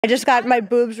I just got my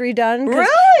boobs redone. Really?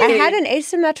 I had an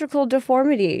asymmetrical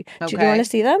deformity. Okay. Do you want to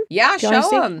see them? Yeah, show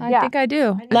them. I think I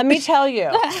do. Let me tell you.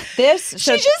 This.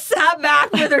 She just sat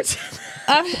back with her.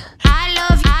 I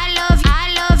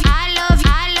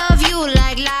love you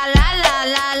like la la la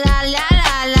la la la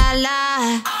la la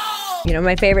la. You know,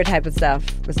 my favorite type of stuff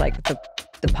was like the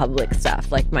public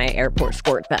stuff, like my airport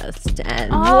squirt fest.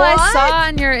 And Oh, I saw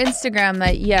on your Instagram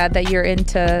that you're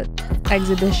into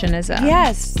exhibitionism.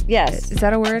 yes. Is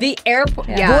that a word? The airport.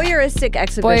 Yeah. Yeah. Voyeuristic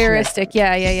exhibition. Voyeuristic.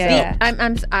 Yeah.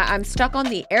 I'm stuck on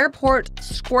the airport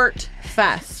squirt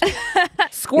fest.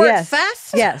 Squirt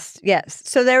fest? Yes.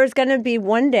 So there was going to be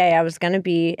one day I was going to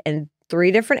be in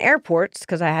 3 different airports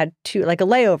because I had 2, like a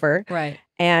layover. Right.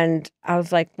 And I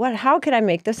was like, how could I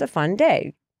make this a fun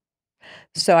day?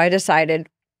 So I decided,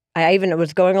 I even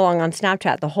was going along on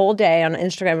Snapchat the whole day on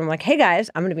Instagram. I'm like, hey guys,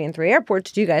 I'm going to be in 3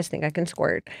 airports. Do you guys think I can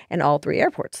squirt in all 3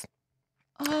 airports?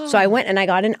 Oh. So I went and I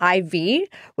got an IV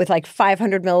with like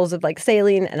 500 mils of like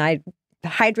saline, and I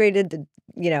hydrated the,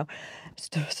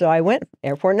 so I went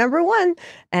airport number 1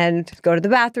 and go to the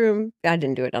bathroom. I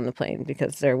didn't do it on the plane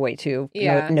because they're way too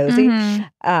nosy.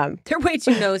 Mm-hmm. They're way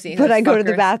too nosy. But I go to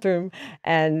the bathroom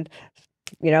and,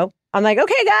 I'm like,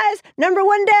 okay, guys, number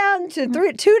 1 down to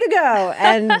 2 to go.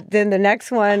 And then the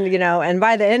next one, and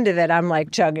by the end of it, I'm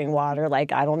like chugging water.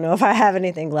 Like, I don't know if I have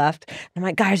anything left. I'm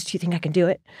like, guys, do you think I can do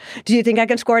it? Do you think I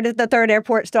can squirt at the 3rd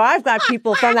airport? So I've got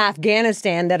people from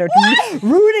Afghanistan that are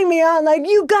rooting me on, like,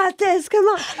 you got this, come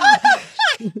on.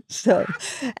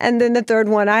 And then the 3rd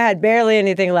one, I had barely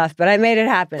anything left, but I made it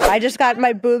happen. I just got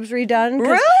my boobs redone.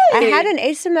 Really? I had an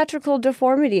asymmetrical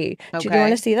deformity. Do you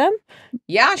want to see them?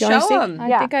 Yeah, show them.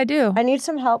 I think I do. I need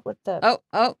some help with the...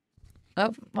 Oh.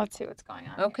 Let's see what's going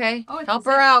on. Okay. Oh, Help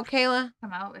her out, Kayla.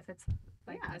 Come out if it's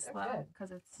like this low,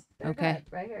 because it's Okay.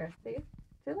 Right here. See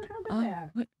look how good Oh, they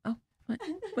are. what? they're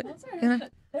I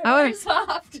wanna- very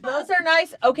soft. Those are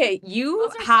nice. Okay, you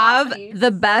Those are have softies.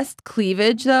 the best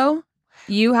cleavage, though.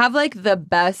 You have like the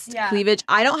best cleavage.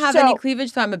 I don't have any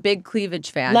cleavage, so I'm a big cleavage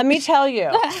fan. Let me tell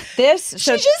you. This...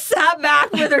 She just sat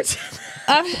back with her.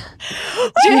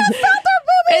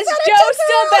 Is Joe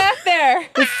still back there?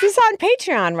 This is on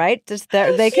Patreon, right?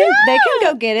 They can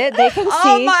go get it. They can see.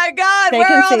 Oh my God! They Where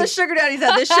can are all see. the sugar daddies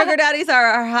at? The sugar daddies are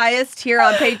our highest tier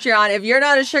on Patreon. If you're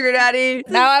not a sugar daddy,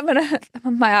 Now I'm gonna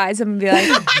be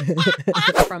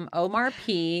like, from Omar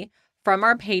P. from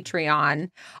our Patreon.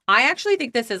 I actually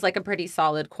think this is like a pretty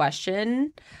solid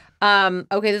question.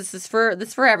 Okay, this is for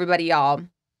everybody, y'all.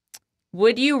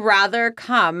 Would you rather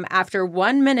come after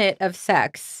 1 minute of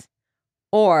sex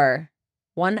or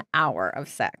 1 hour of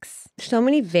sex? So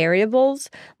many variables.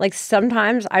 Like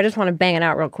sometimes I just want to bang it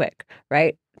out real quick,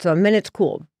 right? So a minute's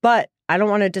cool, but I don't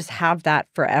want to just have that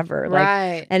forever. Like,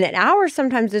 Right. and an hour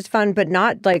sometimes is fun, but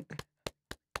not like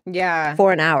Yeah.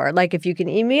 for an hour. Like if you can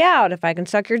eat me out, if I can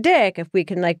suck your dick, if we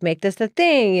can like make this a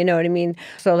thing, you know what I mean?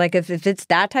 So like if it's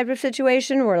that type of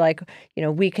situation where like,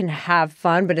 we can have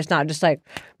fun, but it's not just like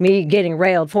me getting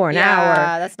railed for an hour.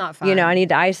 Yeah, that's not fun. I need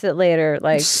to ice it later.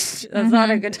 Like, That's not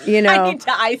a good. You know, I need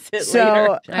to ice it so-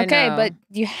 later. I okay, know. but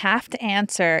you have to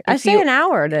answer. I if say you- an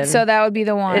hour then. So that would be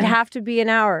the one. It'd have to be an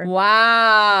hour.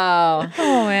 Wow.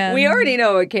 Oh man, We already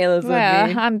know what Kayla's would Yeah,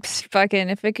 be. I'm fucking.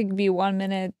 If it could be 1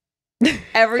 minute,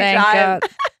 Every thank time. God.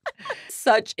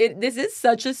 This is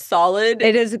such a solid.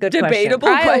 It is a good Debatable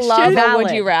question. I question. love a would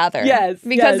Valid. you rather. Yes,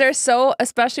 Because yes. they're so,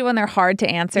 especially when they're hard to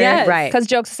answer. Yes. Right. Because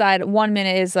jokes aside, 1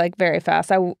 minute is like very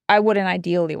fast. I wouldn't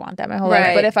ideally want that my whole life.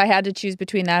 Right. But if I had to choose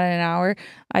between that and an hour,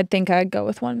 I think I'd go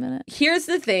with 1 minute. Here's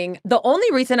the thing. The only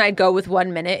reason I'd go with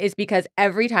 1 minute is because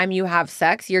every time you have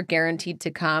sex, you're guaranteed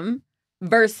to come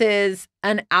versus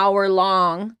an hour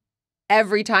long.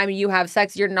 Every time you have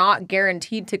sex, you're not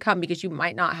guaranteed to come because you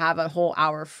might not have a whole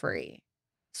hour free.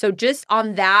 So just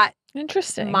on that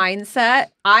Interesting. mindset,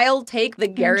 I'll take the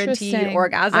guaranteed Interesting.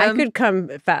 orgasm. I could come.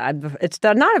 It's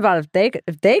not about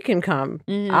if they can come.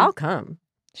 Mhm. I'll come.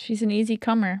 She's an easy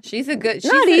comer. She's a good.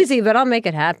 Not easy, but I'll make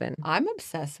it happen. I'm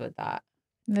obsessed with that.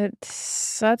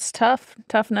 That's tough.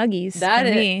 Tough nuggies That for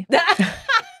is. me.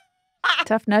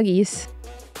 Tough nuggies.